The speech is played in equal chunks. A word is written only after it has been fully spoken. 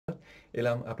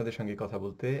এলাম আপনাদের সঙ্গে কথা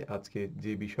বলতে। আজকে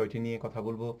যে বিষয়টি নিয়ে কথা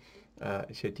বলবো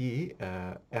সেটি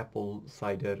অ্যাপল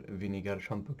সাইডার ভিনিগার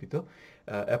সম্পর্কিত।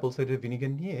 অ্যাপল সাইডার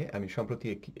ভিনিগার নিয়ে আমি সম্প্রতি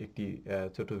একটি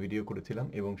ছোট ভিডিও করেছিলাম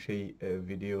এবং সেই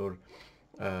ভিডিওর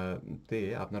আ তে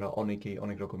আপনারা অনেকেই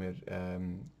অনেক রকমের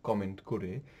কমেন্ট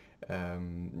করে আম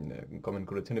কমেন্ট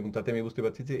করেছেন এবং তাতে আমি বুঝতে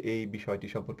পারছি যে এই বিষয়টি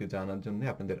সম্পর্কে জানার জন্যে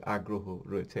আপনাদের আগ্রহ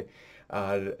রয়েছে।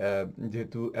 আর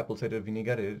যেহেতু অ্যাপল সাইডার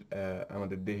ভিনিগারের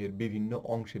আমাদের দেহের বিভিন্ন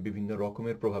অংশে বিভিন্ন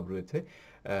রকমের প্রভাব রয়েছে।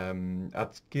 আম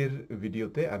আজকের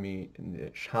ভিডিওতে আমি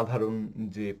সাধারণ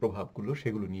যে প্রভাবগুলো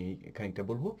সেগুলো নিয়েই খানিকটা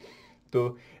বলব। তো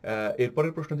আ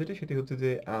এরপরের প্রশ্ন যেটি সেটি হচ্ছে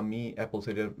যে আমি অ্যাপল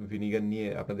সাইডার ভিনিগার নিয়ে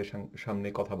আপনাদের সামনে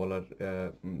কথা বলার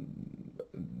উম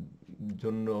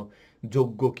জন্য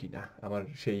যোগ্য কিনা? আমার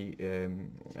সেই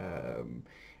আম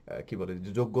কি বলে?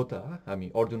 যে যোগ্যতা আমি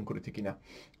অর্জন করেছি কিনা?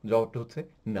 জবাবটা হচ্ছে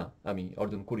না, আমি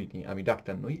অর্জন করিনি। আমি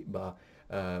ডাক্তার নই বা আ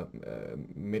আ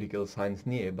মেডিকেল সায়েন্স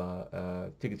নিয়ে বা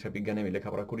চিকিৎসা বিজ্ঞানে আমি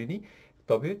লেখাপড়া করিনি।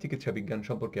 তবে চিকিৎসা বিজ্ঞান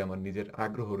সম্পর্কে আমার নিজের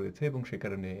আগ্রহ রয়েছে এবং সে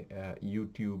কারণে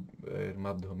YouTube এর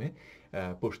মাধ্যমে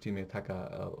পশ্চিমে থাকা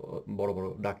বড়, বড়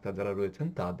ডাক্তার যারা রয়েছেন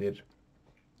তাদের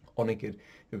অনেকের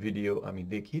ভিডিও আমি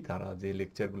দেখি। তারা যে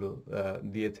লেকচারগুলো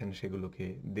দিয়েছেন সেগুলোকে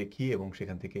দেখি এবং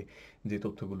সেখান থেকে যে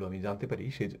তথ্যগুলো আমি জানতে পারি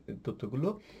সেই তথ্যগুলো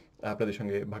আপনাদের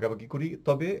সঙ্গে ভাগাভাগি করি।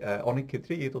 তবে অনেক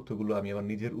ক্ষেত্রেই এই তথ্যগুলো আমি আমার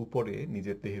নিজের উপরে,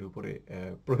 নিজের দেহের উপরে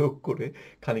প্রয়োগ করে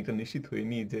খানিকটা নিশ্চিত হয়ে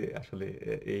নিই যে আসলে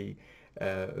এই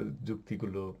অ্যা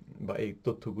যুক্তিগুলো বা এই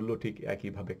তথ্যগুলো ঠিক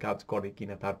একইভাবে কাজ করে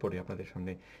কিনা তারপরে আপনাদের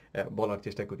সামনে বলার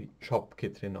চেষ্টা করি। সব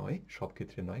ক্ষেত্রে নয়, সব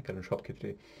ক্ষেত্রে নয়। কারণ সব ক্ষেত্রে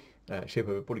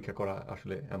সেভাবে পরীক্ষা করা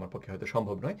আসলে আমার পক্ষে হয়তো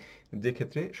সম্ভব নয়। যে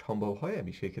ক্ষেত্রে সম্ভব হয়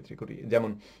আমি সেই ক্ষেত্রে করি।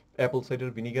 যেমন অ্যাপল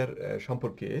সাইডার ভিনিগার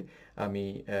সম্পর্কে আমি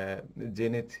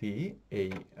জেনেছি এই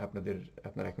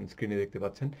আপনারা এখন স্ক্রিনে দেখতে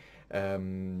পাচ্ছেন। আম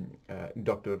a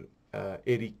doctor a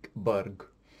Eric বার্গ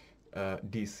a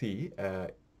DC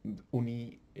উনি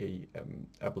এই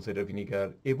অ্যাপল সাইডার ভিনিগার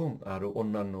এবং আরো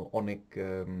অন্যান্য অনেক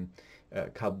আম আ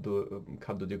খাদ্য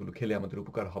খাদ্য যেগুলো খেলে আমাদের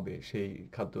উপকার হবে সেই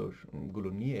গুলো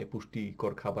নিয়ে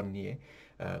পুষ্টিকর খাবার নিয়ে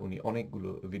উনি অনেকগুলো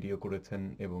ভিডিও করেছেন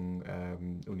এবং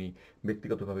উনি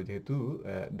ব্যক্তিগতভাবে যেহেতু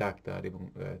ডাক্তার এবং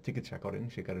চিকিৎসা করেন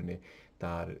সে কারণে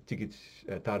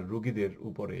তার রোগীদের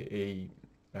উপরে এই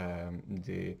আম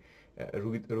যে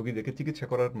রোগীদেরকে চিকিৎসা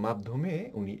করার মাধ্যমে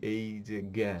উনি এই যে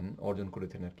জ্ঞান অর্জন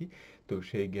করেছেন আরকি। তো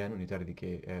সেই জ্ঞান উনি চারিদিকে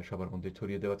সবার মধ্যে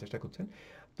ছড়িয়ে দেওয়ার চেষ্টা করছেন।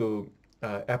 তো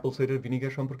অ্যাপল সাইডার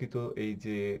ভিনিগার সম্পর্কিত এই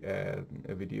যে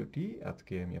ভিডিওটি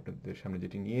আজকে আমি আপনাদের সামনে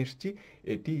যেটি নিয়ে এসেছি,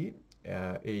 এটি আ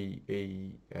এই এই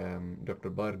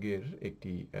ডক্টর বার্গের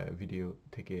একটি ভিডিও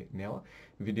থেকে নেওয়া।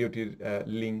 ভিডিওটির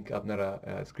লিংক আপনারা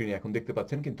স্ক্রিনে এখন দেখতে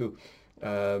পাচ্ছেন। কিন্তু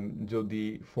আম যদি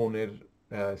ফোনের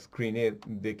স্ক্রিনে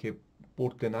দেখে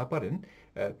পড়তে না পারেন,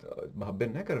 ত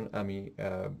ভাববেন না। কারণ আমি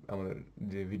আমার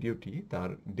যে ভিডিওটি তার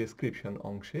ডেসক্রিপশন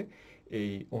অংশে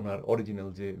ওনার অরিজিনাল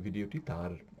যে ভিডিওটি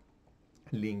তার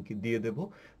লিংক দিয়ে দেব।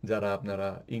 যারা আপনারা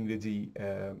ইংরেজি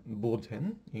বোঝেন,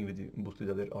 ইংরেজি বুঝতে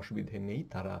যাদের অসুবিধে নেই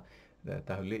তারা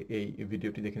তাহলে এই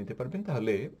ভিডিওটি দেখে নিতে পারবেন।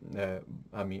 তাহলে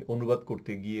আমি অনুবাদ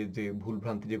করতে গিয়ে যে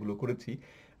ভুলভ্রান্তি যেগুলো করেছি,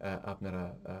 আপনারা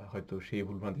হয়তো সেই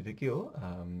ভুলভ্রান্তি থেকেও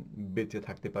বেঁচে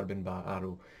থাকতে পারবেন বা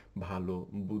আরো ভালো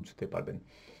বুঝতে পারবেন।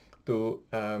 তো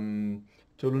আম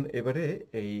চলুন এবারে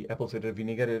এই অ্যাপল সাইডার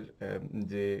ভিনিগারের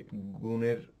যে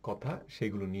গুণের কথা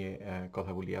সেগুলো নিয়ে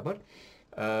কথা বলি আবার।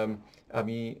 আম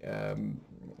আমি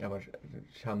আমার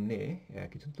সামনে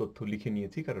কিছু তথ্য লিখে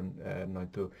নিয়েছি কারণ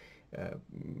নয়তো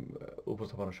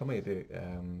উপস্থাপনার সময় এতে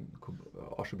খুব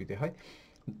অসুবিধে হয়।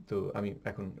 তো আমি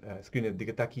এখন স্ক্রিনের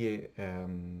দিকে তাকিয়ে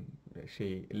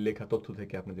সেই লেখা তথ্য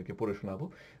থেকে আপনাদেরকে পড়ে শোনাবো।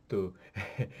 তো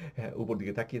উপর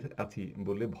দিকে তাকিয়ে আছি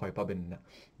বলে ভয় পাবেন না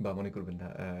বা মনে করবেন না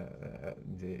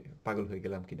যে পাগল হয়ে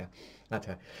গেলাম কিনা।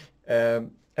 আচ্ছা,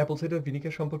 অ্যাপল সাইডার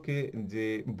ভিনিগার সম্পর্কে যে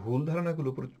ভুল ধারণাগুলো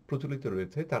প্রচলিত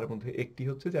রয়েছে তার মধ্যে একটি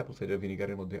হচ্ছে যে অ্যাপল সাইডার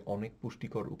ভিনিগারের মধ্যে অনেক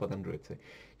পুষ্টিকর উপাদান রয়েছে।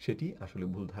 সেটি আসলে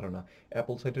ভুল ধারণা।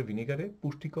 অ্যাপল সাইডার ভিনিগারে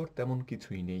পুষ্টিকর তেমন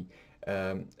কিছুই নেই।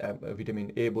 আম অ্যা ভিটামিন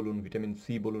এ বলুন, ভিটামিন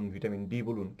সি বলুন, ভিটামিন ডি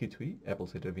বলুন কিছুই অ্যাপল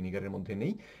সাইডার ভিনিগারের মধ্যে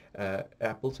নেই।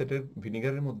 অ্যাপল সাইডার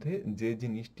ভিনিগারের মধ্যে যে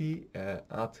জিনিসটি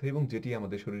আছে এবং যেটি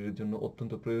আমাদের শরীরের জন্য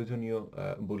অত্যন্ত প্রয়োজনীয়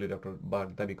বলে ডক্টর বার্গ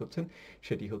দাবি করছেন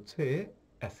সেটি হচ্ছে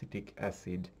অ্যাসিটিক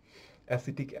অ্যাসিড।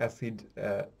 অ্যাসিটিক অ্যাসিড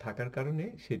থাকার কারণে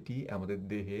সেটি আমাদের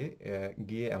দেহে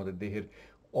গিয়ে আমাদের দেহের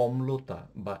অম্লতা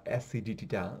বা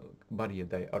অ্যাসিডিটিটা বাড়িয়ে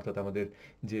দেয়। অর্থাৎ আমাদের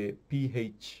যে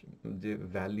পিএইচ যে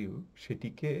ভ্যালু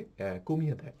সেটিকে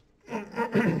কমিয়ে দেয়।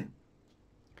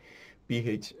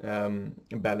 পিএইচ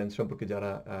ব্যালেন্স সম্পর্কে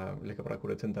যারা লেখাপড়া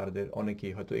করেছেন তাদের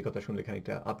অনেকেই হয়তো এই কথা শুনলে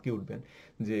খানিকটা আঁতকে উঠবেন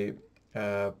যে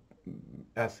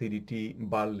অ্যাসিডিটি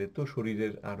বাড়লে তো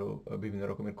শরীরের আরও বিভিন্ন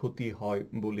রকমের ক্ষতি হয়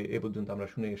বলে এ পর্যন্ত আমরা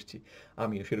শুনে এসেছি।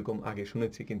 আমিও সেরকম আগে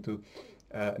শুনেছি, কিন্তু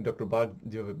ডক্টর বার্গ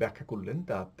যেভাবে ব্যাখ্যা করলেন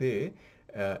তাতে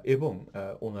এবং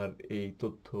ওনার এই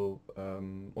তথ্য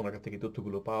ওনার কাছ থেকে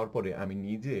তথ্যগুলো পাওয়ার পরে আমি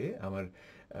নিজে আমার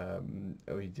আম,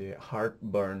 ওই যে হার্ট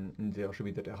বার্ন যে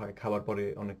অসুবিধাটা হয় খাবার পরে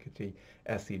অনেক ক্ষেত্রেই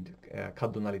অ্যাসিড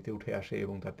খাদ্যনালীতে উঠে আসে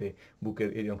এবং তাতে বুকের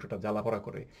এই অংশটা জ্বালাপড়া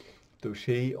করে। তো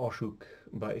সেই অসুখ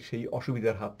বা সেই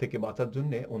অসুবিধার হাত থেকে বাঁচার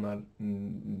জন্যে ওনার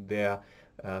দেয়া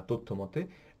তথ্য মতে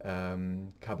আম,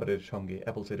 খাবারের সঙ্গে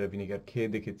অ্যাপল সাইডার ভিনিগার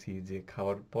খেয়ে দেখেছি যে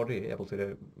খাওয়ার পরে অ্যাপল সাইডার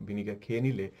ভিনিগার খেয়ে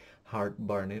নিলে হার্ট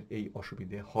বার্নের এই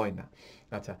অসুবিধে হয় না।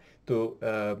 আচ্ছা, তো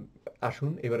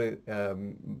আসুন এবারে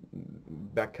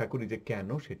ব্যাখ্যা করি যে কেন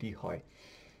সেটি হয়।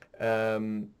 আম,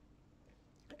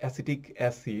 অ্যাসিটিক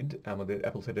অ্যাসিড আমাদের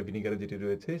অ্যাপল সাইডার ভিনিগারে যেটি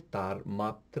রয়েছে তার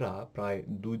মাত্রা প্রায়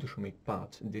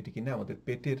 2.5, যেটি কিনা আমাদের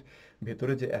পেটের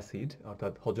ভেতরে যে অ্যাসিড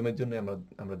অর্থাৎ হজমের জন্য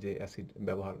আমরা যে অ্যাসিড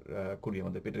ব্যবহার করি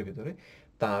আমাদের পেটের ভেতরে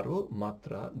তারও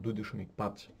মাত্রা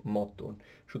 2.5 মতন।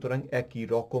 সুতরাং একই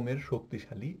রকমের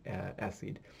শক্তিশালী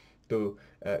অ্যাসিড। তো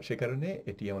সে কারণে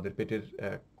এটি আমাদের পেটের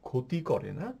ক্ষতি করে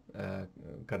না,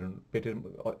 কারণ পেটের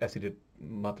অ্যাসিডের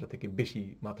মাত্রা থেকে বেশি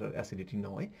মাত্রার অ্যাসিডিটি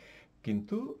নয়,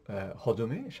 কিন্তু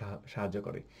হজমে সাহায্য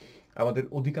করে। আমাদের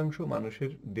অধিকাংশ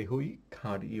মানুষের দেহই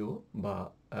ক্ষারীয় বা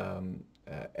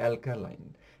অ্যালকালাইন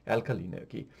অ্যালকালিন আর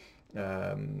কি।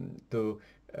 আম, তো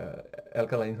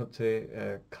অ্যালকালাইন হচ্ছে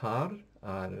ক্ষার,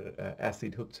 আর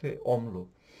অ্যাসিড হচ্ছে অম্ল।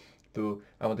 তো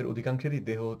আমাদের অধিকাংশেরই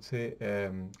দেহ হচ্ছে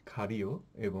ক্ষারীয়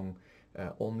এবং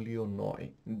অম্লীয় নয়।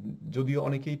 যদিও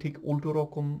অনেকেই ঠিক উল্টো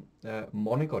রকম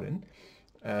মনে করেন,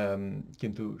 আম,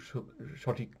 কিন্তু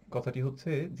সঠিক কথাটি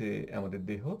হচ্ছে যে আমাদের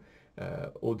দেহ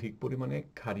অধিক পরিমাণে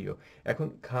ক্ষারীয়। এখন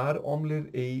ক্ষার অম্লের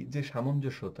এই যে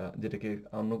সামঞ্জস্যতা, যেটাকে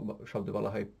অন্য শব্দে বলা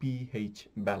হয় পিএইচ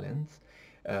ব্যালেন্স,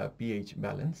 পিএইচ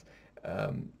ব্যালেন্স,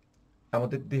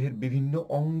 আমাদের দেহের বিভিন্ন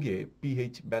অঙ্গে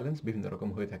পিএইচ ব্যালেন্স বিভিন্ন রকম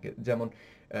হয়ে থাকে। যেমন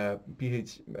পিএইচ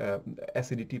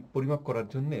অ্যাসিডিটি পরিমাপ করার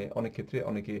জন্যে অনেক ক্ষেত্রে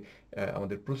অনেকে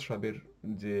আমাদের প্রস্রাবের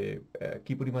যে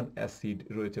কি পরিমাণ অ্যাসিড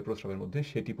রয়েছে প্রস্রাবের মধ্যে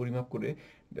সেটি পরিমাপ করে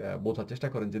বোঝার চেষ্টা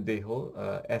করেন যে দেহ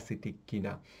অ্যাসিডিক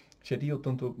কিনা। সেটি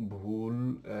অত্যন্ত ভুল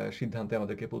সিদ্ধান্তে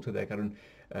আমাদেরকে পৌঁছে দেয়, কারণ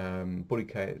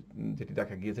পরীক্ষায় যেটি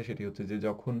দেখা গিয়েছে সেটি হচ্ছে যে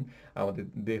যখন আমাদের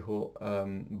দেহ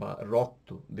বা রক্ত,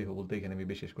 দেহ বলতে এখানে আমি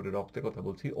বিশেষ করে রক্তের কথা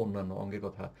বলছি, অন্যান্য অঙ্গের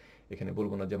কথা এখানে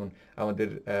বলবো না। যেমন আমাদের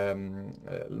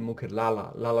মুখের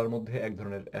লালার মধ্যে এক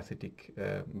ধরনের অ্যাসিটিক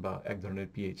বা এক ধরনের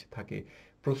পিএইচ থাকে,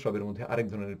 প্রস্রাবের মধ্যে আরেক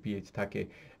ধরনের পিএইচ থাকে,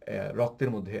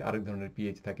 রক্তের মধ্যে আরেক ধরনের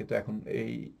পিএইচ থাকে। তো এখন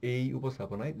এই এই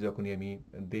উপস্থাপনায় যখনই আমি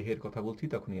দেহের কথা বলছি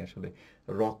তখনই আসলে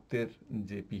রক্তের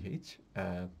যে পিএইচ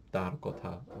তার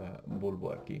কথা বলবো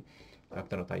আর কি,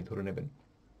 আপনারা তাই ধরে নেবেন।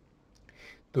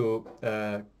 তো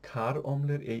ক্ষার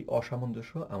অম্লের এই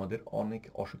অসামঞ্জস্য আমাদের অনেক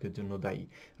অসুখের জন্য দায়ী।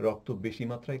 রক্ত বেশি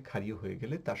মাত্রায় ক্ষারীয় হয়ে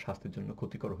গেলে তা স্বাস্থ্যের জন্য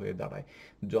ক্ষতিকর হয়ে দাঁড়ায়।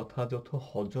 যথাযথ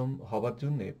হজম হবার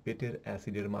জন্যে পেটের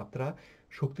অ্যাসিডের মাত্রা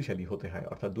শক্তিশালী হতে হয়,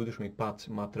 অর্থাৎ 2.5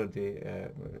 মাত্রার যে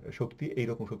শক্তি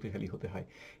এইরকম শক্তিশালী হতে হয়।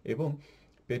 এবং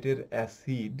পেটের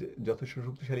অ্যাসিড যথেষ্ট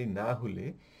শক্তিশালী না হলে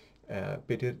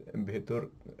পেটের ভেতর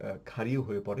ক্ষারীয়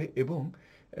হয়ে পড়ে এবং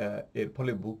এর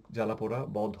ফলে বুক জ্বালাপোড়া,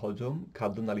 বদহজম,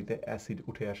 খাদ্যনালীতে অ্যাসিড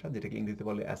উঠে আসা, যেটাকে ইংরেজিতে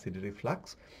বলে অ্যাসিড রিফ্লাক্স,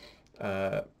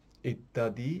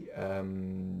 ইত্যাদি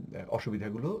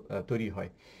অসুবিধাগুলো তৈরি হয়।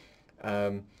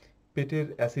 পেটের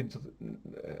অ্যাসিড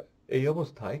এই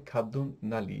অবস্থায়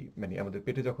খাদ্যনালী মানে আমাদের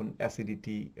পেটে যখন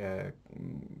অ্যাসিডিটি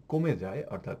কমে যায়,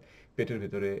 অর্থাৎ পেটের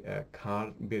ভেতরে ক্ষার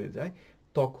বেড়ে যায়,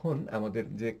 তখন আমাদের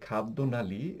যে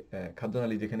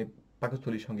খাদ্যনালী যেখানে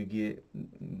পাকস্থলীর সঙ্গে গিয়ে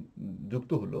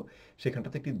যুক্ত হলো,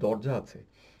 সেখানটাতে একটি দরজা আছে।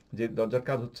 যে দরজার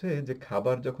কাজ হচ্ছে যে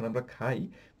খাবার যখন আমরা খাই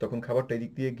তখন খাবারটা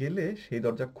এদিক দিয়ে গেলে সেই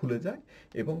দরজা খুলে যায়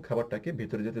এবং খাবারটাকে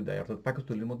ভেতরে যেতে দেয়, অর্থাৎ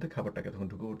পাকস্থলীর মধ্যে খাবারটাকে তখন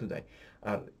ঢুকে পড়তে দেয়।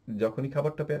 আর যখনই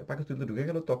খাবারটা পাকস্থলীতে ঢুকে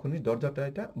গেল তখনই দরজাটা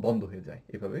এটা বন্ধ হয়ে যায়,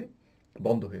 এভাবে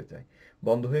বন্ধ হয়ে যায়।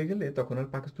 বন্ধ হয়ে গেলে তখন আর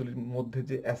পাকস্থলীর মধ্যে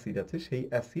যে অ্যাসিড আছে সেই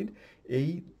অ্যাসিড এই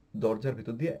দরজার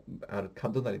ভেতর দিয়ে আর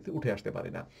খাদ্যনালীতে উঠে আসতে পারে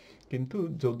না। কিন্তু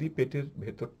যদি পেটের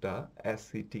ভেতরটা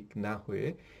অ্যাসিডিক না হয়ে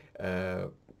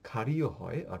ক্ষারীয়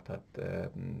হয়, অর্থাৎ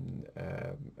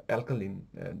অ্যালকালিন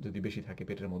যদি বেশি থাকে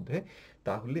পেটের মধ্যে,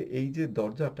 তাহলে এই যে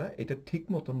দরজাটা এটা ঠিক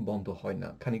মতন বন্ধ হয় না,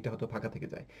 খানিকটা হয়তো ফাঁকা থেকে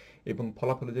যায়। এবং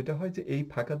ফলাফলে যেটা হয় যে এই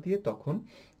ফাঁকা দিয়ে তখন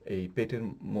এই পেটের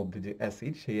মধ্যে যে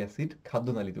অ্যাসিড সেই অ্যাসিড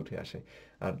খাদ্যনালীতে উঠে আসে,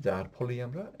 আর যার ফলেই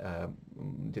আমরা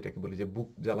যেটাকে বলি যে বুক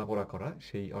জ্বালাপোড়া করা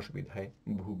সেই অসুবিধায়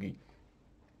ভুগি।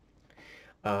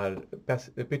 আর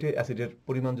পেটে অ্যাসিডের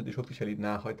পরিমাণ যদি শক্তিশালী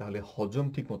না হয় তাহলে হজম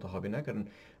ঠিক মতো হবে না, কারণ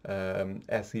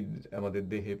অ্যাসিড আমাদের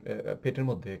দেহে পেটের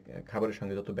মধ্যে খাবারের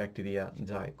সঙ্গে যত ব্যাকটেরিয়া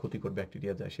যায়, ক্ষতিকর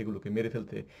ব্যাকটেরিয়া যায়, সেগুলোকে মেরে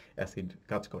ফেলতে অ্যাসিড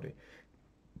কাজ করে।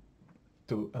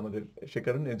 তো আমাদের সে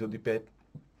কারণে যদি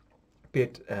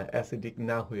পেট অ্যাসিডিক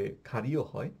না হয়ে ক্ষারীয়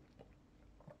হয়,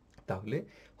 তাহলে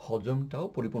হজমটাও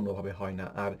পরিপূর্ণভাবে হয় না।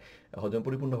 আর হজম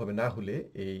পরিপূর্ণভাবে না হলে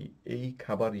এই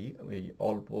খাবারই, এই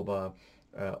অল্প বা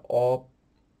আ অ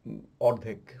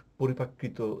অর্ধেক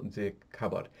পরিপাককৃত যে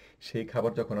খাবার, সেই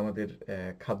খাবার যখন আমাদের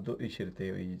খাদ্য ইসেতে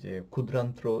ওই যে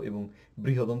ক্ষুদ্রান্ত্র এবং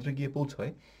বৃহদন্ত্রে গিয়ে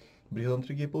পৌঁছায়,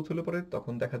 বৃহদন্ত্রে গিয়ে পৌঁছলে পরে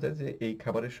তখন দেখা যায় যে এই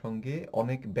খাবারের সঙ্গে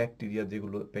অনেক ব্যাকটেরিয়া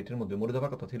যেগুলো পেটের মধ্যে মরে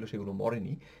যাওয়ার কথা ছিল সেগুলো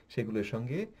মরেনি, সেগুলোর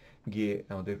সঙ্গে গিয়ে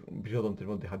আমাদের বৃহদন্ত্রের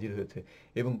মধ্যে হাজির হয়েছে।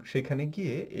 এবং সেখানে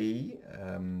গিয়ে এই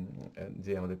আম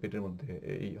যে আমাদের পেটের মধ্যে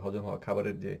এই হজম হওয়া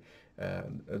খাবারের যে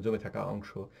জমে থাকা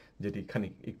অংশ, যেটি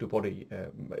খানিক একটু পরেই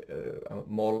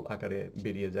মল আকারে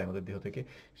বেরিয়ে যায় আমাদের দেহ থেকে,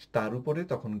 তার উপরে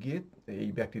তখন গিয়ে এই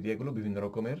ব্যাকটেরিয়াগুলো বিভিন্ন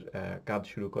রকমের কাজ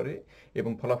শুরু করে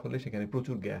এবং ফলাফলে সেখানে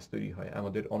প্রচুর গ্যাস তৈরি হয়।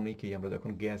 আমাদের অনেকেই আমরা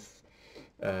যখন গ্যাস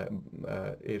আ আ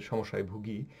এর সমস্যায়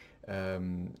ভুগি, আম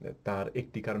তার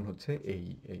একটি কারণ হচ্ছে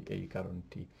এই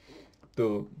কারণটি। তো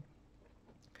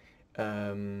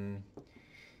আম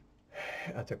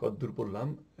আচ্ছা, কতদূর পড়লাম?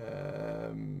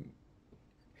 আম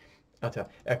আচ্ছা,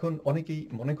 এখন অনেকেই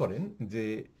মনে করেন যে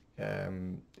অ্যাম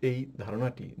এই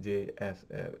ধারণাটি যে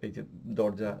এই যে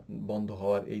দরজা বন্ধ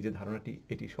হওয়ার এই যে ধারণাটি,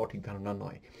 এটি সঠিক ধারণা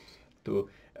নয়। তো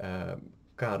আ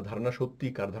কার ধারণা সত্যি,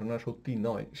 কার ধারণা সত্যি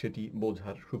নয়, সেটি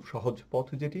বোঝার খুব সহজ পথ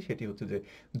যেটি, সেটি হচ্ছে যে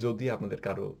যদি আপনাদের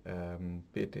কারো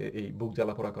পেটে এই বুক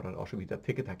জ্বালা-পোড়া করার অসুবিধা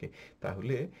থেকে থাকে,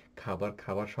 তাহলে খাবার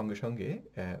খাওয়ার সঙ্গে, সঙ্গে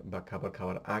বা খাবার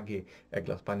খাওয়ার আগে ১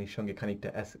 গ্লাস পানির সঙ্গে খানিকটা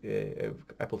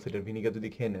অ্যাপল সাইডার ভিনিগার যদি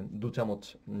খেয়ে নেন, ২ চামচ,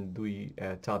 ২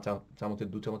 চামচের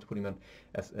 ২ চামচ পরিমাণ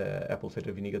অ্যাপল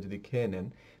সাইডার ভিনিগার যদি খেয়ে নেন,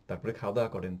 তারপরে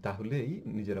খাওয়া-দাওয়া করেন, তাহলেই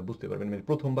নিজেরা বুঝতে পারবেন। মানে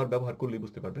 ১ম বার ব্যবহার করলেই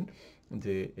বুঝতে পারবেন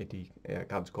যে এটি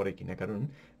কাজ করে কিনা। কারণ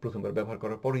 ১ম বার ব্যবহার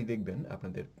করার পরেই দেখবেন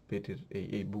আপনাদের পেটের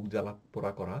এই বুক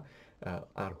জ্বালা-পোড়া করা আ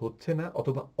আর হচ্ছে না,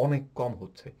 অথবা অনেক কম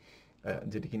হচ্ছে।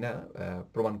 যেটি কিনা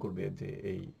প্রমাণ করবে যে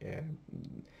এই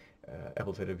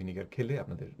অ্যাপল সাইডার ভিনিগার খেলে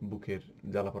আপনাদের বুকের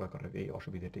জ্বালা-পোড়া করার এই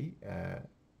অসুবিধাটি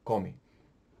কমে।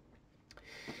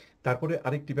 তারপরে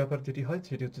আরেকটি ব্যাপার যেটি হয়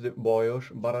সেটি হচ্ছে যে বয়স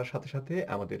বাড়ার সাথে, সাথে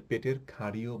আমাদের পেটের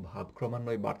ক্ষারীয় ভাব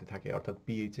ক্রমান্বয়ে বাড়তে থাকে। অর্থাৎ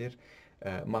পিএইচ এর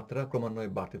মাত্রা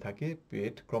ক্রমান্বয়ে বাড়তে থাকে।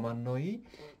 পেট ক্রমান্বয়েই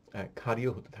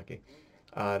ক্ষারীয় হতে থাকে।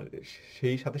 আর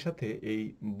সেই সাথে, সাথে এই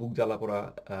বুক জ্বালা-পোড়া,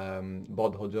 আম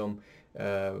বদহজম, আ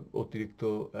অতিরিক্ত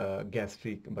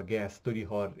গ্যাস্ট্রিক বা গ্যাস তৈরি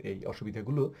হওয়ার এই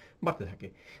অসুবিধাগুলো বাড়তে থাকে।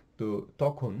 তো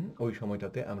তখন ওই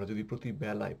সময়টাতে আমরা যদি প্রতি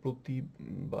বেলায়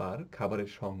প্রতিবার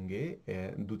খাবারের সঙ্গে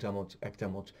 ২ চামচ, ১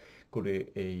 চামচ করে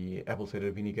এই অ্যাপল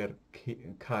সাইডার ভিনিগার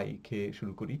খেয়ে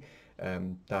শুরু করি,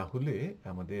 তাহলে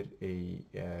আমাদের এই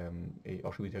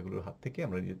অসুবিধাগুলোর হাত থেকে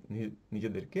আমরা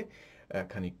নিজেদেরকে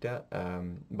খানিকটা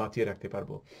বাঁচিয়ে রাখতে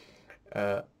পারবো। আ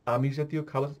আমিষ জাতীয়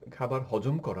খাবার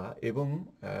হজম করা এবং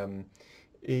আম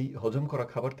এই হজম করা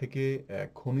খাবার থেকে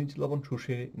খনিজ লবণ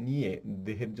শুষে নিয়ে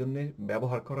দেহের জন্যে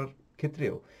ব্যবহার করার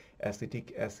ক্ষেত্রেও অ্যাসিটিক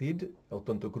অ্যাসিড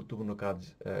অত্যন্ত গুরুত্বপূর্ণ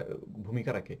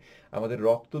ভূমিকা রাখে। আমাদের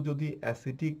রক্ত যদি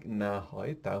অ্যাসিডিক না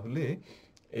হয়, তাহলে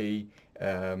এই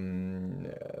আম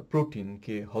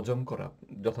প্রোটিনকে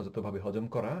যথাযথভাবে হজম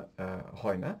করা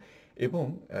হয় না এবং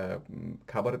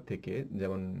খাবারের থেকে,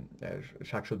 যেমন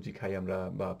শাকসবজি খাই আমরা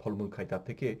বা ফলমূল খাই, তার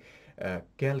থেকে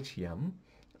ক্যালসিয়াম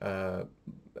আ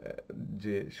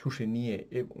যে শুষে নিয়ে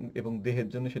এবং দেহের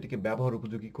জন্য সেটিকে ব্যবহার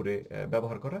উপযোগী করে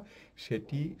ব্যবহার করা,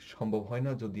 সেটি সম্ভব হয়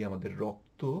না যদি আমাদের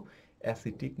রক্ত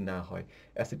অ্যাসিটিক না হয়।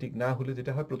 অ্যাসিটিক না হলে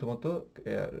যেটা হয়, প্রথমত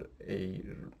এই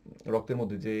রক্তের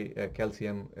মধ্যে যে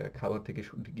ক্যালসিয়াম খাবার থেকে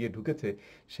গিয়ে ঢুকেছে,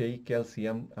 সেই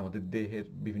ক্যালসিয়াম আমাদের দেহের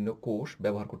বিভিন্ন কোষ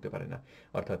ব্যবহার করতে পারে না।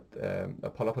 অর্থাৎ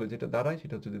ফলাফলে যেটা দাঁড়ায়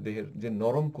সেটা হচ্ছে যে দেহের যে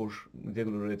নরম কোষ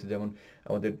যেগুলো রয়েছে, যেমন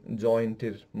আমাদের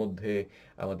জয়েন্টের মধ্যে,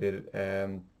 আমাদের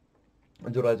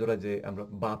জোড়ায়, জোড়ায় যে আমরা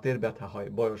বাতের ব্যথা হয়,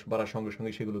 বয়স বাড়ার সঙ্গে,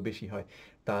 সঙ্গে সেগুলো বেশি হয়।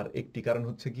 তার একটি কারণ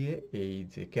হচ্ছে গিয়ে এই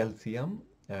যে ক্যালসিয়াম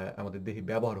আমাদের দেহে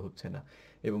ব্যবহার হচ্ছে না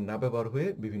এবং না ব্যবহার হয়ে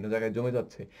বিভিন্ন জায়গায় জমে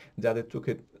যাচ্ছে। যাদের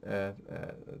চোখে অ্যা অ্যা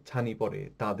ছানি পড়ে,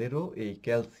 তাদেরও এই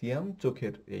ক্যালসিয়াম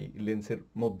চোখের এই লেন্সের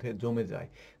মধ্যে জমে যায়।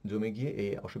 জমে গিয়ে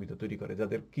এই অসুবিধা তৈরি করে।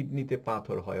 যাদের কিডনিতে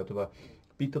পাথর হয় অথবা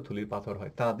পিত্তথলির পাথর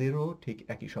হয়, তাদেরও ঠিক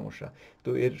একই সমস্যা। তো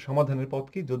এর সমাধানের পথ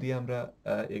কি? যদি আমরা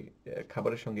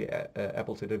খাবারের সঙ্গে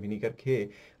অ্যাপল সাইডার ভিনিগার খেয়ে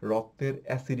রক্তের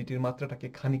অ্যাসিডিটির মাত্রাটাকে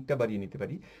খানিকটা বাড়িয়ে নিতে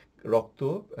পারি। রক্ত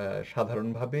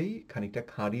সাধারণভাবেই খানিকটা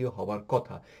ক্ষারীয় হওয়ার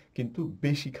কথা। কিন্তু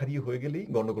বেশি ক্ষারীয় হয়ে গেলেই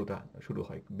গন্ডগোলটা শুরু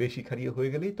হয়। বেশি ক্ষারীয় হয়ে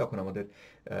গেলেই তখন আমাদের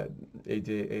আ এই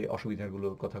যে এই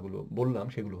অসুবিধাগুলোর কথাগুলো বললাম,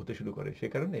 সেগুলো হতে শুরু করে। সে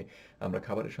কারণে আমরা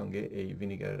খাবারের সঙ্গে এই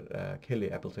ভিনিগার খেলে,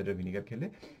 অ্যাপল সাইডার ভিনিগার খেলে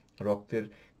রক্তের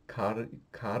ক্ষার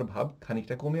ক্ষার ভাব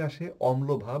খানিকটা কমে আসে, অম্ল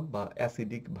ভাব বা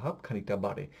অ্যাসিডিক ভাব খানিকটা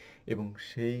বাড়ে এবং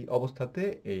সেই অবস্থাতে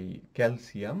এই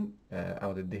ক্যালসিয়াম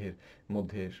আমাদের দেহের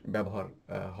মধ্যে ব্যবহার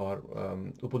হওয়ার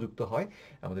উপযুক্ত হয়।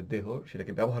 আমাদের দেহ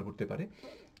সেটাকে ব্যবহার করতে পারে।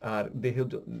 আর দেহে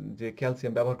যে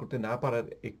ক্যালসিয়াম ব্যবহার করতে না পারার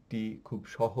একটি খুব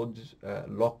সহজ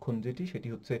লক্ষণ সেটি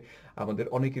হচ্ছে আমাদের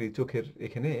অনেকেরই চোখের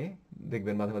এখানে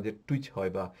দেখবেন মাঝে, মাঝে টুইচ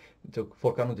হয় বা চোখ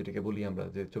ফরকানো যেটাকে বলি আমরা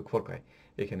যে চোখ ফরকায়।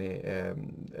 এখানে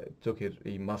চোখের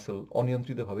এই মাসল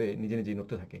অনিয়ন্ত্রিতভাবে নিজে, নিজেই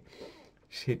নড়তে থাকে।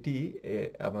 সেটি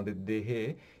আমাদের দেহে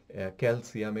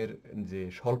ক্যালসিয়ামের যে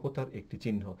স্বল্পতার একটি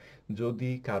চিহ্ন।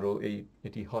 যদি কারো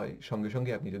এটি হয় সঙ্গে,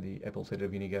 সঙ্গে আপনি যদি অ্যাপল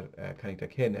সাইডার ভিনিগার খানিকটা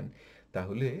খেয়ে নেন,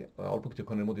 তাহলে অল্প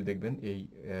কিছুক্ষণের মধ্যে দেখবেন এই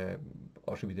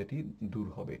অসুবিধাটি দূর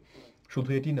হবে। শুধু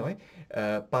এটি নয়,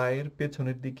 পায়ের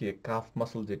পেছনের দিকে কাফ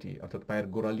মাসল যেটি অর্থাৎ পায়ের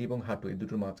গোড়ালি এবং হাঁটু এই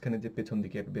দুটোর মাঝখানে যে পেছন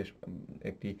দিকে বেশ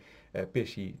একটি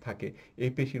পেশি থাকে,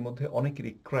 এই পেশির মধ্যে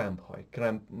অনেকেরই ক্র্যাম্প হয়।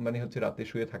 ক্র্যাম্প মানে হচ্ছে রাতে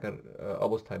শুয়ে থাকার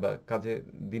অবস্থায় বা কাজে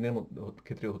দিনের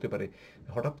ক্ষেত্রে হতে পারে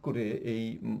হঠাৎ করে এই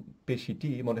পেশিটি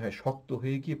মনে হয় শক্ত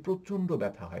হয়ে গিয়ে প্রচণ্ড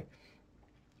ব্যথা হয়,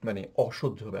 মানে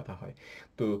অসহ্য ব্যথা হয়।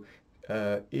 তো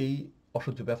এই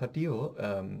অসহ্য ব্যথাটিও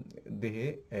দেহে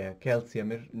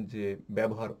ক্যালসিয়ামের যে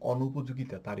ব্যবহার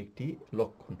অনুপযোগিতা তার একটি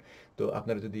লক্ষণ। তো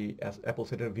আপনারা যদি অ্যাপল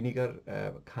সাইডার ভিনিগার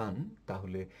খান,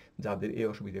 তাহলে যাদের এই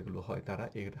অসুবিধাগুলো হয় তারা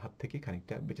এর হাত থেকে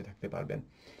খানিকটা বেঁচে থাকতে পারবেন।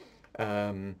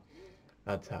 আম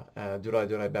আচ্ছা, জোড়ায়,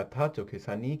 জোড়ায় ব্যথা, চোখে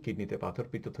ছানি, কিডনিতে পাথর,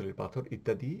 পিত্তথলির পাথর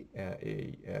ইত্যাদি এই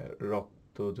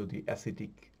রক্ত যদি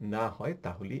অ্যাসিডিক না হয়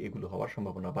তাহলেই এগুলো হওয়ার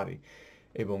সম্ভাবনা বাড়ে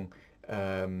এবং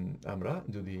আম আমরা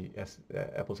যদি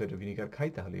অ্যাপল সাইডার ভিনিগার খাই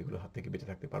তাহলে এগুলোর হাত থেকে বেঁচে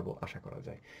থাকতে পারবো আশা করা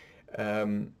যায়।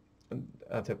 আম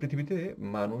আচ্ছা, পৃথিবীতে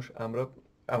আমরা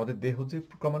আমাদের দেহ যে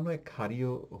ক্রমান্বয়ে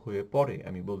ক্ষারীয় হয়ে পড়ে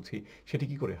আমি বলছি, সেটি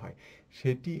কি করে হয়?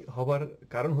 সেটি হবার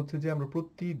কারণ হচ্ছে যে আমরা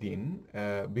প্রতিদিন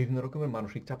বিভিন্ন রকমের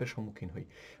মানসিক চাপের সম্মুখীন হই।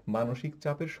 মানসিক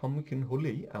চাপের সম্মুখীন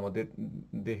হলেই আমাদের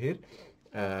দেহের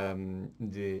আম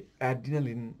যে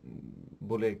অ্যাড্রিনালিন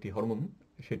বলে একটি হরমোন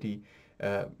সেটি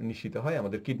নিঃসৃত হয়।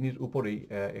 আমাদের কিডনির উপরেই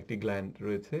একটি গ্ল্যান্ড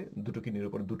রয়েছে, দুটো কিডনির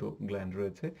উপরে দুটো গ্ল্যান্ড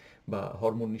রয়েছে বা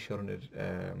হরমোন নিঃসরণের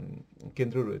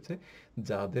কেন্দ্র রয়েছে,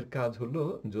 যাদের কাজ হলো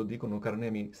যদি কোনো কারণে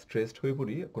আমি স্ট্রেসড হয়ে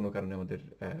পড়ি, কোনো কারণে আমাদের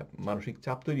মানসিক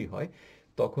চাপ তৈরি হয়,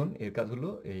 তখন এর কাজ হলো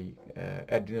এই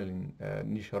অ্যাড্রিনালিন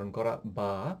নিঃসরণ করা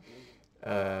বা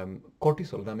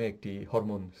কর্টিসল নামে একটি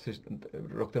হরমোন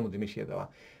রক্তের মধ্যে মিশিয়ে দেওয়া।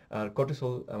 আর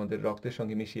কর্টিসল আমাদের রক্তের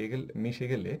সঙ্গে মিশে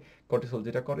গেলে কর্টিসল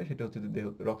যেটা করে সেটা হচ্ছে যে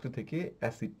রক্ত থেকে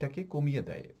অ্যাসিডটাকে কমিয়ে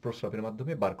দেয়, প্রস্রাবের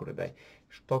মাধ্যমে বার করে দেয়।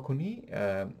 তখনই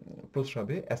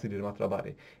প্রস্রাবে অ্যাসিডের মাত্রা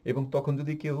বাড়ে এবং তখন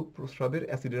যদি কেউ প্রস্রাবের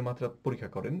অ্যাসিডের মাত্রা পরীক্ষা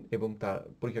করেন এবং তার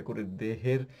পরীক্ষা করে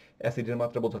দেহের অ্যাসিডের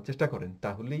মাত্রা বোঝার চেষ্টা করেন,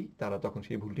 তাহলেই তারা তখন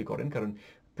সেই ভুলটি করেন। কারণ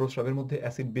প্রস্রাবের মধ্যে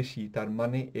অ্যাসিড বেশি তার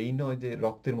মানে এই নয় যে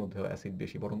রক্তের মধ্যেও অ্যাসিড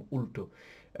বেশি, বরং উল্টো।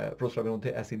 প্রস্রাবের মধ্যে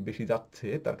অ্যাসিড বেশি যাচ্ছে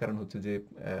তার কারণ হচ্ছে যে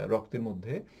রক্তের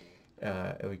মধ্যে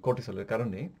ওই কর্টিসলের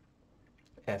কারণে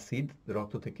অ্যাসিড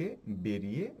রক্ত থেকে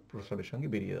বেরিয়ে প্রস্রাবের সঙ্গে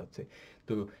বেরিয়ে যাচ্ছে।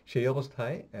 তো সেই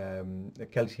অবস্থায়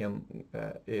ক্যালসিয়াম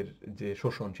এর যে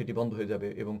শোষণ সেটি বন্ধ হয়ে যাবে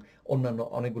এবং অন্যান্য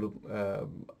অনেকগুলো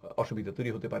অসুবিধা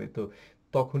তৈরি হতে পারে। তো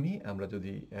তখনই আমরা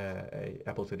যদি এই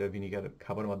অ্যাপল সাইডার ভিনিগার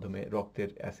খাবার মাধ্যমে রক্তের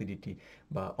অ্যাসিডিটি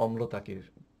বা অম্লতাকে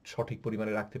সঠিক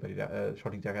পরিমাণে রাখতে পারি,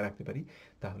 সঠিক জায়গায় রাখতে পারি,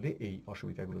 তাহলে এই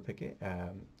অসুবিধাগুলো থেকে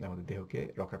আমাদের দেহকে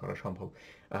রক্ষা করা সম্ভব।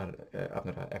 আর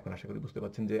আপনারা এখন আশা করি বুঝতে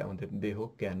পারছেন যে আমাদের দেহ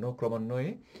কেন ক্রমান্বয়ে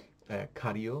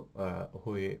ক্ষারীয়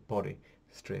হয়ে পড়ে,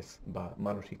 স্ট্রেস বা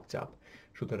মানসিক চাপ।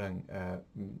 সুতরাং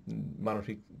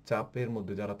মানসিক চাপের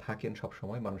মধ্যে যারা থাকেন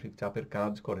সবসময়, মানসিক চাপের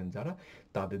কাজ করেন যারা,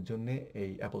 তাদের জন্যে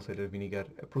এই অ্যাপল সাইডার ভিনিগার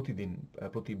প্রতিদিন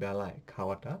প্রতি বেলায়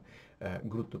খাওয়াটা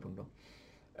গুরুত্বপূর্ণ।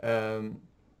 আম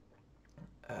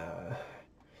আহ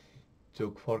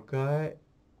চোখ ফরকায়,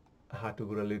 হাঁটু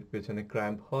গোড়ালির পেছনে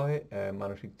ক্র্যাম্প হয়,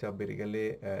 মানসিক চাপ বেড়ে গেলে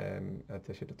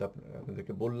আচ্ছা সেটা তো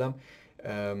আপনাদেরকে বললাম।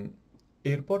 অ্যাম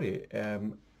এরপরে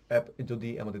যদি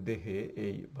আমাদের দেহে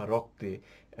বা রক্তে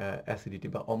অ্যাসিডিটি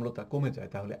বা অম্লতা কমে যায়,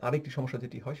 তাহলে আরেকটি সমস্যা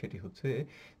যেটি হয় সেটি হচ্ছে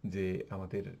যে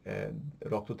আমাদের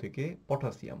রক্ত থেকে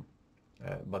পটাশিয়াম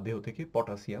বা দেহ থেকে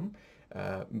পটাশিয়াম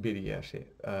বেরিয়ে আসে।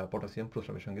 পটাশিয়াম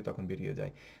প্রস্রাবের সঙ্গে তখন বেরিয়ে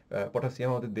যায়। পটাশিয়াম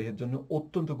আমাদের দেহের জন্য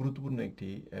অত্যন্ত গুরুত্বপূর্ণ একটি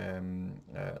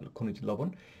খনিজ লবণ।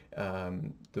 আম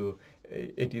তো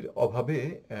এটির অভাবে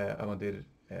আমাদের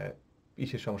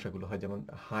ইসের সমস্যাগুলো হয়, যেমন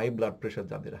হাই ব্লাড প্রেশার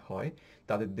যাদের হয়,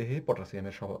 তাদের দেহে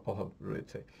পটাশিয়ামের অভাব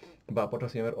রয়েছে বা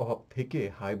পটাশিয়ামের অভাব থেকে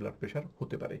হাই ব্লাড প্রেশার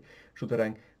হতে পারে। সুতরাং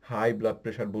হাই ব্লাড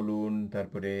প্রেশার বলুন,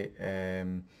 তারপরে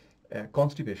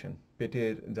কনস্টিপেশন,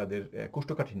 পেটের যাদের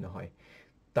কোষ্ঠকাঠিন্য হয়,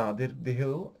 তাদের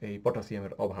দেহেও এই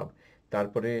পটাশিয়ামের অভাব।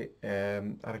 তারপরে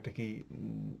আরেকটা কি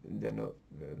যেন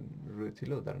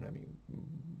রয়েছিল, দাঁড়ান আমি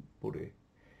পড়ে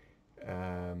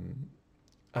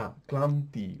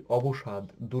ক্লান্তি, অবসাদ,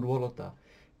 দুর্বলতা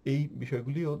এই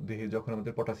বিষয়গুলিও দেহে যখন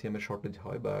আমাদের পটাশিয়ামের শর্টেজ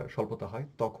হয় বা স্বল্পতা হয়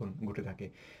তখন ঘটে থাকে।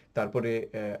 তারপরে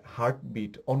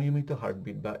হার্টবিট, অনিয়মিত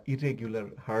হার্টবিট বা ইররেগুলার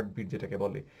হার্টবিট যেটাকে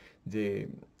বলে, যে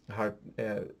হার্ট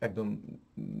একদম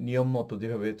নিয়ম মতো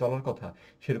যেভাবে চলার কথা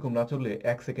সেরকম না চললে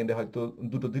 ১ সেকেন্ডে হয়তো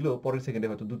 ২ টো দিল, পরের সেকেন্ডে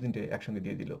হয়তো ২-৩ টে একসঙ্গে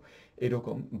দিয়ে দিল।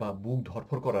 এরকম বা বুক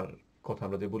ধড়ফড় করার কথা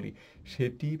আমরা যে বলি,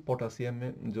 সেটি পটাশিয়ামে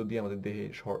যদি আমাদের দেহে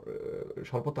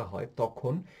স্বল্পতা হয়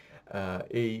তখন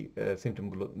এই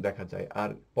সিম্পটমগুলো দেখা যায়। আর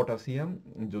পটাশিয়াম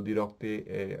যদি রক্তে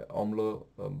অম্ল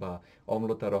বা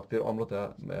রক্তের অম্লতা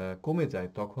কমে যায়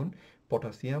তখন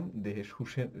পটাশিয়াম দেহে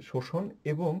শোষণ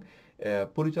এবং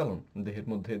পরিচালন, দেহের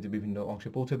মধ্যে যে বিভিন্ন অংশে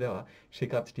পৌঁছে দেওয়া, সে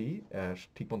কাজটি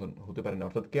ঠিক মতন হতে পারে না।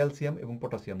 অর্থাৎ ক্যালসিয়াম এবং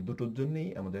পটাশিয়াম দুটোর জন্যেই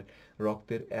আমাদের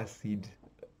রক্তের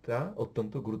অ্যাসিডটা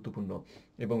অত্যন্ত গুরুত্বপূর্ণ,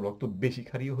 এবং রক্ত বেশি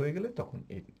ক্ষারীয় হয়ে গেলে তখন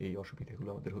এই অসুবিধাগুলো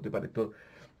আমাদের হতে পারে। তো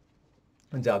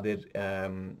যাদের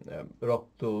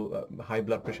রক্ত হাই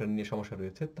ব্লাড প্রেশার নিয়ে সমস্যা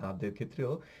রয়েছে তাদের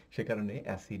ক্ষেত্রেও সে কারণে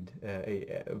অ্যাসিড এই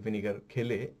ভিনেগার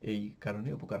খেলে এই কারণে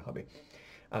উপকার হবে।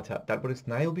 আচ্ছা, তারপরে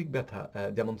স্নায়বিক ব্যথা,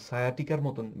 যেমন সায়াটিকার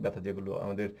মতন ব্যথা, যেগুলো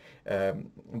আমাদের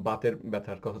বাতের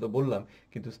ব্যথার কথা তো বললাম,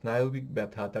 কিন্তু স্নায়বিক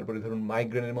ব্যথা, তারপরে ধরুন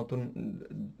মাইগ্রেনের মতন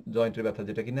জয়েন্টের ব্যথা,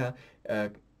 যেটা কিনা আহ,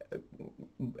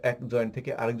 এক জয়েন্ট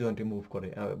থেকে আরেক জয়েন্টে মুভ করে।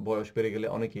 বয়স বেড়ে গেলে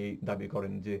অনেকেই দাবি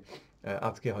করেন যে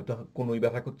আজকে হয়তো কোনোই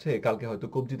ব্যথা করছে, কালকে হয়তো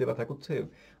কবজিতে ব্যথা করছে,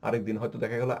 আরেকদিন হয়তো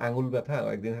দেখা গেল আঙুল ব্যথা,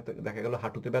 একদিন হয়তো দেখা গেল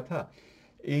হাঁটুতে ব্যথা।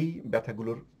 এই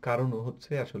ব্যথাগুলোর কারণও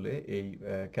হচ্ছে আসলে এই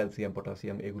ক্যালসিয়াম,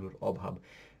 পটাশিয়াম এগুলোর অভাব।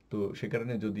 তো সে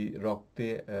কারণে যদি রক্তে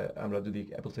আমরা যদি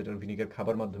অ্যাপল সাইডার ভিনিগার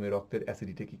খাবার মাধ্যমে রক্তের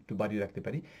অ্যাসিডিটিকে একটু বাড়িয়ে রাখতে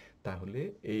পারি, তাহলে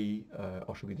এই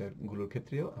অসুবিধাগুলোর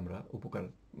ক্ষেত্রেও আমরা উপকার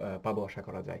পাবো আশা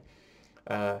করা যায়।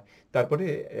 আহ, তারপরে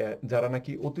যারা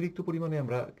নাকি অতিরিক্ত পরিমাণে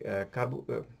আমরা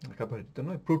কার্বোহাইড্রেট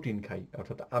নয়, প্রোটিন খাই,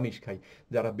 অর্থাৎ আমিষ খাই,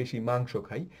 যারা বেশি মাংস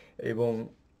খাই, এবং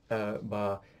বা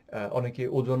অনেকে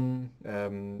ওজন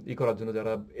করার জন্য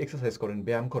যারা এক্সারসাইজ করেন,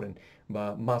 ব্যায়াম করেন, বা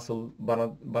মাসল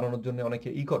বানানোর জন্য অনেকে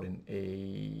করেন এই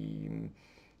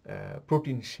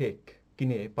প্রোটিন শেক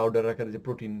কিনে, পাউডার আকারে যে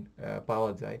প্রোটিন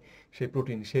পাওয়া যায়, সেই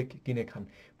প্রোটিন শেক কিনে খান।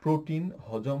 প্রোটিন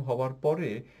হজম হওয়ার পরে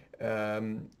আম,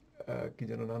 কি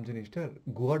যেন নাম জিনিসটার,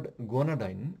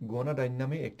 গুয়ানাডাইন, গুয়ানাডাইন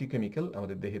নামে একটি কেমিক্যাল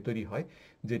আমাদের দেহে তৈরি হয়,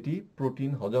 যেটি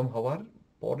প্রোটিন হজম হওয়ার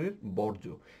পরের বর্জ্য,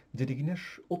 যেটি কিনা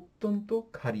অত্যন্ত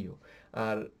ক্ষারীয়।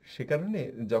 আর সে কারণে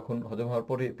যখন হজম হওয়ার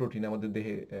পরে প্রোটিন আমাদের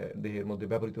দেহের মধ্যে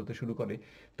ব্যবহৃত হতে শুরু করে,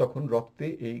 তখন রক্তে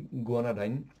এই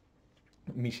গুয়ানাডাইন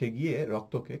মিশে গিয়ে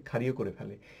রক্তকে ক্ষারীয় করে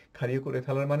ফেলে। ক্ষারীয় করে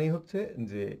ফেলার মানেই হচ্ছে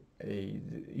যে এই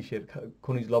যে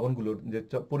খনিজ লবণগুলোর যে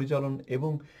পরিচালন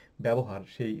এবং ব্যবহার,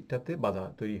 সেইটাতে বাধা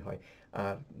তৈরি হয়।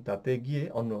 আর তাতে গিয়ে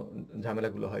অন্য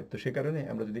ঝামেলাগুলো হয়। তো সে কারণে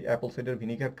আমরা যদি অ্যাপল সাইডার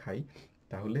ভিনিগার খাই,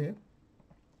 তাহলে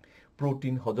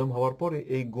প্রোটিন হজম হওয়ার পরে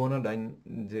এই গুয়ানাডাইন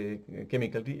যে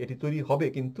কেমিক্যালটি, এটি তৈরি হবে,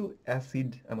 কিন্তু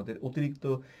অ্যাসিড, আমাদের অতিরিক্ত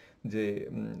যে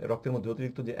রক্তের মধ্যে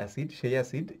অতিরিক্ত যে অ্যাসিড, সেই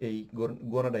অ্যাসিড এই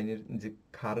গুয়ানাডাইনের যে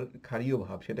ক্ষারীয়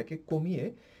ভাব সেটাকে কমিয়ে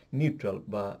নিউট্রাল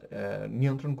বা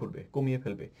নিয়ন্ত্রণ করবে, কমিয়ে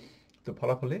ফেলবে। তো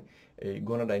ফলাফলে এই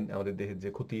গুয়ানাডাইন আমাদের দেহের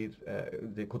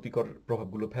যে ক্ষতিকর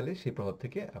প্রভাবগুলো ফেলে, সেই প্রভাব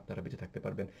থেকে আপনারা বেঁচে থাকতে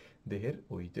পারবেন। দেহের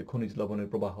ওই যে খনিজ লবণের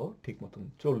প্রবাহ ঠিক মতন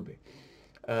চলবে।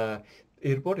 আহ,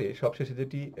 এরপরে সবশেষে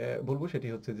যেটি বলবো সেটি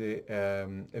হচ্ছে যে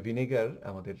ভিনেগার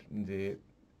আমাদের যে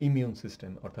ইমিউন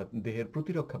সিস্টেম, অর্থাৎ দেহের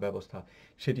প্রতিরক্ষা ব্যবস্থা,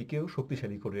 সেটিকেও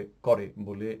শক্তিশালী করে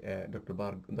বলে ডক্টর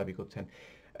বার্গ দাবি করছেন।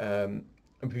 আম,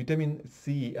 ভিটামিন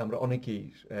সি আমরা অনেকেই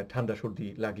ঠান্ডা সর্দি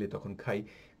লাগলে তখন খাই।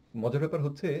 মজার ব্যাপার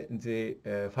হচ্ছে যে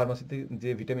ফার্মাসিতে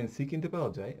যে ভিটামিন সি কিনতে পাওয়া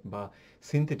যায়, বা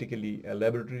সিনথেটিক্যালি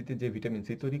ল্যাবরেটরিতে যে ভিটামিন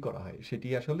সি তৈরি করা হয়, সেটি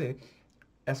আসলে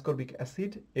অ্যাসকর্বিক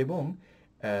অ্যাসিড এবং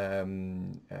আম,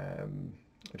 আম,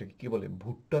 এটাকে কি বলে,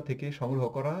 ভুট্টা থেকে সংগ্রহ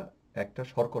করা একটা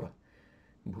শর্করা।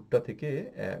 ভুট্টা থেকে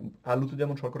আলুতে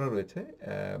যেমন শর্করা রয়েছে,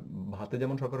 ভাতে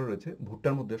যেমন শর্করা রয়েছে,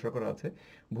 ভুট্টার মধ্যে শর্করা আছে।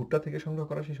 ভুট্টা থেকে সংগ্রহ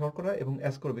করা সেই শর্করা এবং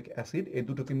অ্যাসকর্বিক অ্যাসিড, এই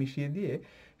দুটোকে মিশিয়ে দিয়ে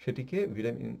সেটিকে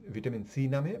ভিটামিন সি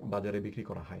নামে বাজারে বিক্রি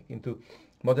করা হয়। কিন্তু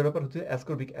মজার ব্যাপার হচ্ছে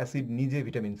অ্যাসকর্বিক অ্যাসিড নিজে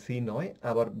ভিটামিন সি নয়,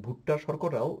 আবার ভুট্টার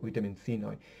শর্করাও ভিটামিন সি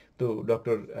নয়। তো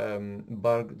ডক্টর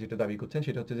বার্গ যেটা দাবি করছেন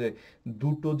সেটা হচ্ছে যে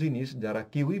দুটো জিনিস যারা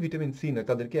কেউই ভিটামিন সি নয়,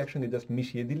 তাদেরকে একসঙ্গে জাস্ট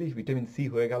মিশিয়ে দিলেই ভিটামিন সি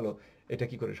হয়ে গেল, এটা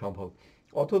কি করে সম্ভব?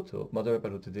 অথচ মজার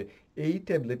ব্যাপার হচ্ছে যে এই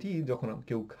ট্যাবলেটই যখন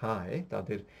কেউ খায়,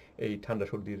 তাদের এই ঠান্ডা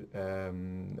সর্দির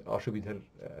অসুবিধার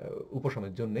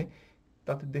উপশমের জন্যে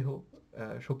তাদের দেহ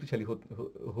শক্তিশালী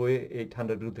হয়ে এই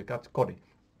ঠান্ডার বিরুদ্ধে কাজ করে।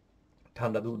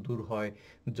 ঠান্ডা দূর দূর হয়,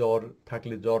 জ্বর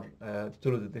থাকলে জ্বর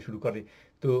চলে যেতে শুরু করে।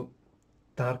 তো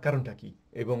তার কারণটা কি?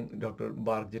 এবং ডক্টর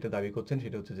বার্গ যেটা দাবি করছেন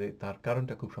সেটা হচ্ছে যে তার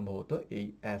কারণটা খুব সম্ভবত এই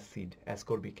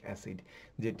অ্যাসকর্বিক অ্যাসিড,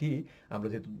 যেটি আমরা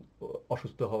যেহেতু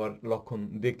অসুস্থ হওয়ার লক্ষণ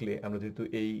দেখলে আমরা যেহেতু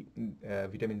এই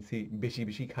ভিটামিন সি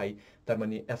বেশি খাই, তার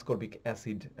মানে অ্যাসকর্বিক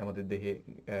অ্যাসিড আমাদের দেহে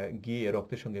গিয়ে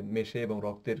রক্তের সঙ্গে মেশে এবং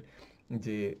রক্তের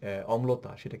যে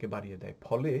অম্লতা সেটাকে বাড়িয়ে দেয়।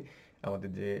 ফলে আমাদের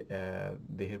যে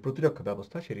দেহের প্রতিরক্ষা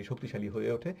ব্যবস্থা সেটি শক্তিশালী হয়ে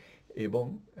ওঠে এবং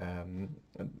আম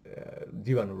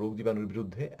রোগ জীবাণুর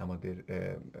বিরুদ্ধে আমাদের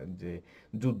যে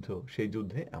যুদ্ধ, সেই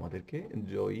যুদ্ধে আমাদেরকে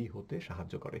জয়ী হতে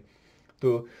সাহায্য করে।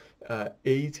 তো আ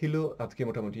এই ছিল আজকে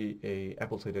মোটামুটি এই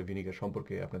অ্যাপল সাইডার ভিনিগার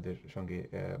সম্পর্কে আপনাদের সঙ্গে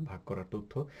ভাগ করার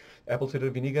তথ্য। অ্যাপল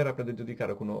সাইডার ভিনিগার আপনাদের যদি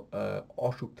কারো কোনো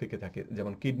অসুখ থেকে থাকে,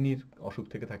 যেমন কিডনির অসুখ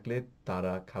থেকে থাকলে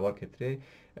তারা খাওয়ার ক্ষেত্রে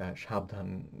সাবধান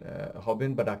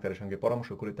হবেন বা ডাক্তারের সঙ্গে পরামর্শ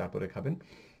করে তারপরে খাবেন।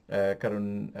 কারণ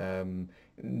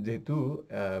যেহেতু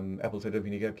অ্যাপল সাইডার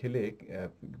ভিনিগার খেলে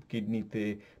কিডনিতে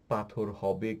পাথর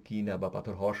হবে কিনা বা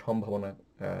পাথর হওয়ার সম্ভাবনা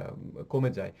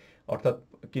কমে যায়। অর্থাৎ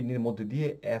কিডনির মধ্যে দিয়ে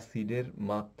অ্যাসিডের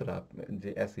মাত্রা,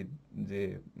 যে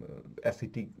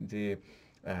অ্যাসিটিক যে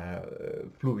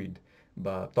ফ্লুইড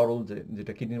বা তরল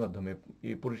যেটা কিডনির মাধ্যমে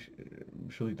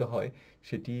শোধিত হয়,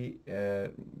 সেটি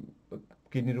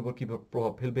কিডনির উপর কী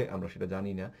প্রভাব ফেলবে আমরা সেটা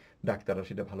জানি না। ডাক্তাররা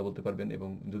সেটা ভালো বলতে পারবেন এবং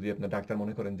যদি আপনার ডাক্তার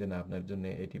মনে করেন যে না আপনার জন্য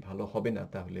এটি ভালো হবে না,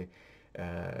 তাহলে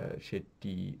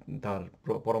সেটি তার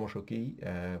পরামর্শকেই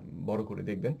বড় করে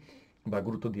দেখবেন বা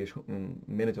গুরুত্ব দিয়ে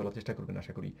মেনে চলার চেষ্টা করবেন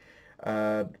আশা করি।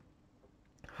 আর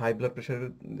হাই ব্লাড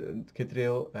প্রেশারের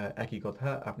ক্ষেত্রেও একই কথা।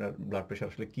 আপনার ব্লাড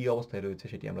প্রেশার আসলে কী অবস্থায় রয়েছে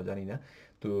সেটি আমরা জানি না।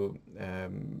 তো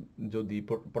যদি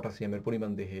পটাশিয়ামের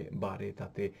পরিমাণ দেহে বাড়ে,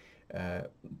 তাতে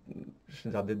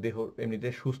যাদের দেহ এমনিতে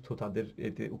সুস্থ তাদের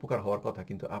এতে উপকার হওয়ার কথা,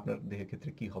 কিন্তু আপনার দেহের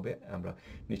ক্ষেত্রে কী হবে আমরা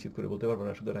নিশ্চিত করে বলতে পারবো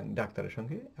না। সুতরাং ডাক্তারের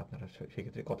সঙ্গে আপনারা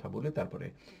সেক্ষেত্রে কথা বলে তারপরে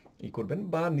করবেন,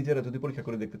 বা নিজেরা যদি পরীক্ষা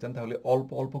করে দেখতে চান তাহলে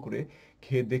অল্প করে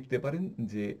খেয়ে দেখতে পারেন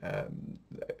যে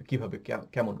কীভাবে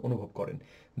কেমন অনুভব করেন।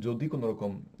 যদি কোনো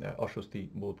রকম অস্বস্তি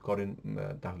বোধ করেন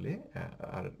তাহলে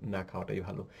আর না খাওয়াটাই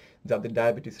ভালো। যাদের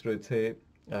ডায়াবেটিস রয়েছে,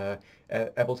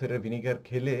 অ্যাপল সাইডার ভিনিগার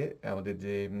খেলে আমাদের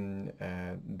যে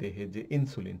দেহে যে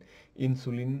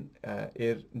ইনসুলিন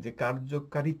এর যে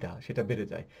কার্যকারিতা সেটা বেড়ে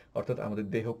যায়। অর্থাৎ আমাদের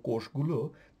দেহ কোষগুলো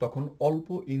তখন অল্প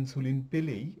ইনসুলিন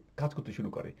পেলেই কাজ করতে শুরু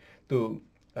করে। তো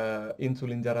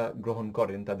ইনসুলিন যারা গ্রহণ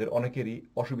করেন তাদের অনেকেরই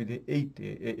অসুবিধে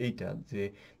এইটা যে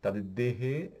তাদের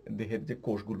দেহের যে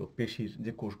কোষগুলো, পেশির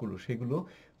যে কোষগুলো, সেগুলো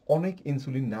অনেক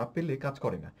ইনসুলিন না পেলে কাজ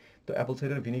করে না। তো অ্যাপল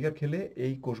সাইডার ভিনিগার খেলে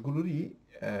এই কোষগুলোরই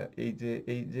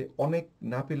এই যে অনেক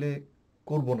না পেলে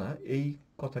করব না, এই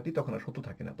কথাটি তখন আর সত্য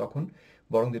থাকে না। তখন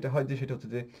বরং যেটা হয় যে সেটা হচ্ছে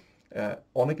যে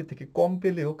অনেকের থেকে কম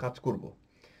পেলেও কাজ করব।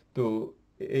 তো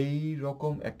এই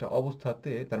রকম একটা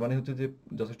অবস্থাতে তার মানে হচ্ছে যে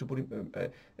যথেষ্ট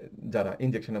যারা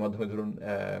ইনজেকশনের মাধ্যমে ধরুন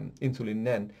ইনসুলিন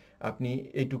নেন, আপনি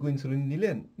এইটুকু ইনসুলিন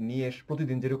নিলেন, নিয়ে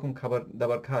প্রতিদিন যেরকম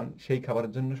খাবার-দাবার খান সেই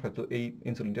খাবারের জন্য হয়তো এই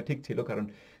ইনসুলিনটা ঠিক ছিল। কারণ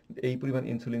এই পরিমাণ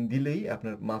ইনসুলিন দিলেই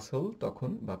আপনার মাসল তখন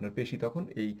বা আপনার পেশি তখন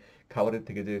এই খাবারের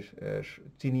থেকে যে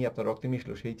চিনি আপনার রক্তে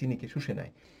মিশলো সেই চিনিকে শুষে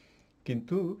নেয়।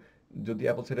 কিন্তু যদি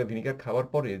অ্যাপল সাইডার ভিনিগার খাওয়ার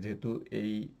পরে যেহেতু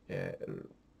এই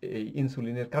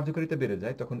ইনসুলিনের কার্যকারিতা বেড়ে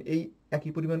যায়, তখন এই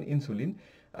একই পরিমাণ ইনসুলিন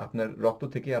আপনার রক্ত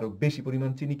থেকে আরও বেশি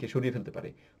পরিমাণ চিনিকে সরিয়ে ফেলতে পারে।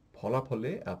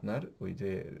 ফলাফলে আপনার ওই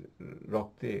যে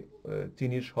রক্তে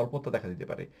চিনির স্বল্পতা দেখা দিতে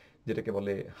পারে, যেটাকে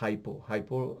বলে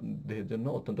হাইপো দেহের জন্য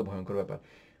অত্যন্ত ভয়ঙ্কর ব্যাপার।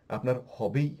 আপনার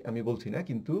হবেই আমি বলছি না,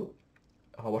 কিন্তু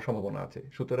হওয়ার সম্ভাবনা আছে।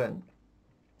 সুতরাং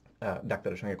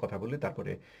ডাক্তারের সঙ্গে কথা বলে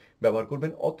তারপরে ব্যবহার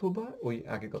করবেন, অথবা ওই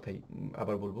আগের কথাই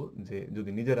আবার বলবো যে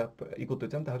যদি নিজেরা করতে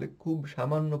চান তাহলে খুব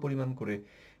সামান্য পরিমাণ করে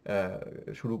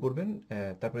শুরু করবেন।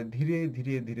 তারপরে ধীরে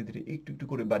একটু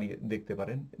করে বাড়িয়ে দেখতে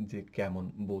পারেন যে কেমন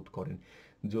বোধ করেন।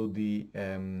 যদি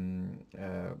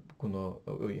কোনো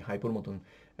ওই হাইপোর মতন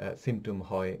সিম্পটম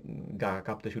হয়, গা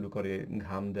কাঁপতে শুরু করে,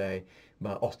 ঘাম দেয়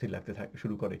বা অস্থির লাগতে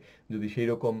শুরু করে, যদি সেই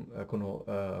রকম কোনো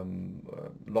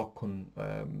লক্ষণ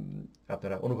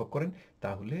আপনারা অনুভব করেন,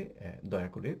 তাহলে দয়া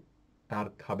করে আর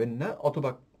খাবেন না, অথবা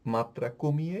মাত্রা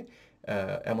কমিয়ে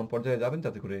এমন পর্যায়ে যাবেন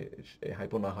যাতে করে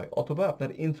হাইপো না হয়, অথবা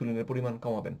আপনার ইনসুলিনের পরিমাণ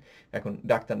কমাবেন। এখন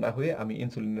ডাক্তার না হয়ে আমি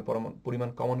ইনসুলিনের পরিমাণ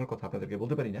কমানোর কথা আপনাদেরকে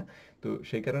বলতে পারি না। তো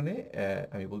সেই কারণে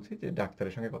আমি বলছি যে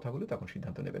ডাক্তারের সঙ্গে কথা বলে তখন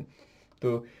সিদ্ধান্ত নেবেন। তো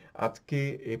আজকে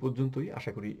এ পর্যন্তই।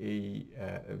 আশা করি এই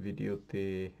ভিডিওতে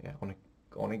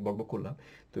অনেক বকবক করলাম।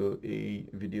 তো এই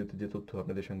ভিডিওতে যে তথ্য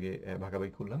আপনাদের সঙ্গে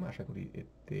ভাগাভাগি করলাম, আশা করি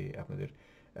এতে আপনাদের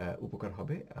উপকার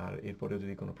হবে। আর এরপরেও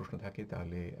যদি কোনো প্রশ্ন থাকে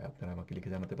তাহলে আপনারা আমাকে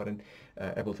লিখে জানাতে পারেন।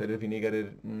 অ্যাপল সাইডার ভিনেগারের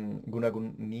গুণাগুণ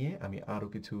নিয়ে আমি আরও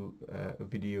কিছু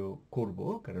ভিডিও করব।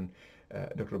 কারণ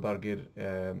ডক্টর বার্গের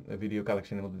ভিডিও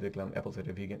কালেকশনের মধ্যে দেখলাম অ্যাপল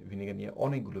সাইডার ভিনেগার নিয়ে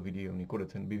অনেকগুলো ভিডিও উনি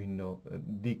করেছেন বিভিন্ন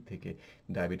দিক থেকে।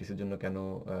 ডায়াবেটিসের জন্য কেন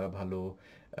ভালো,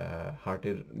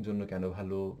 হার্টের জন্য কেন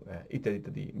ভালো, ইত্যাদি,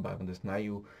 ইত্যাদি, বা আমাদের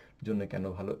স্নায়ুর জন্য কেন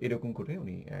ভালো, এরকম করে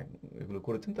উনি এগুলো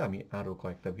করেছেন। তো আমি আরও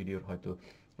কয়েকটা ভিডিওর হয়তো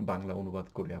বাংলা অনুবাদ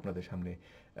করে আপনাদের সামনে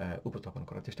উপস্থাপন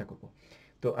করার চেষ্টা করব।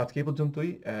 তো আজকে এ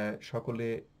পর্যন্তই। সকলে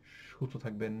সুস্থ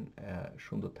থাকবেন,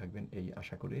 সুন্দর থাকবেন এই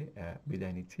আশা করে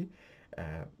বিদায় নিচ্ছি।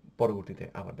 পরবর্তীতে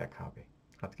আবার দেখা হবে।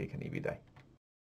 আজকে এখানেই বিদায়।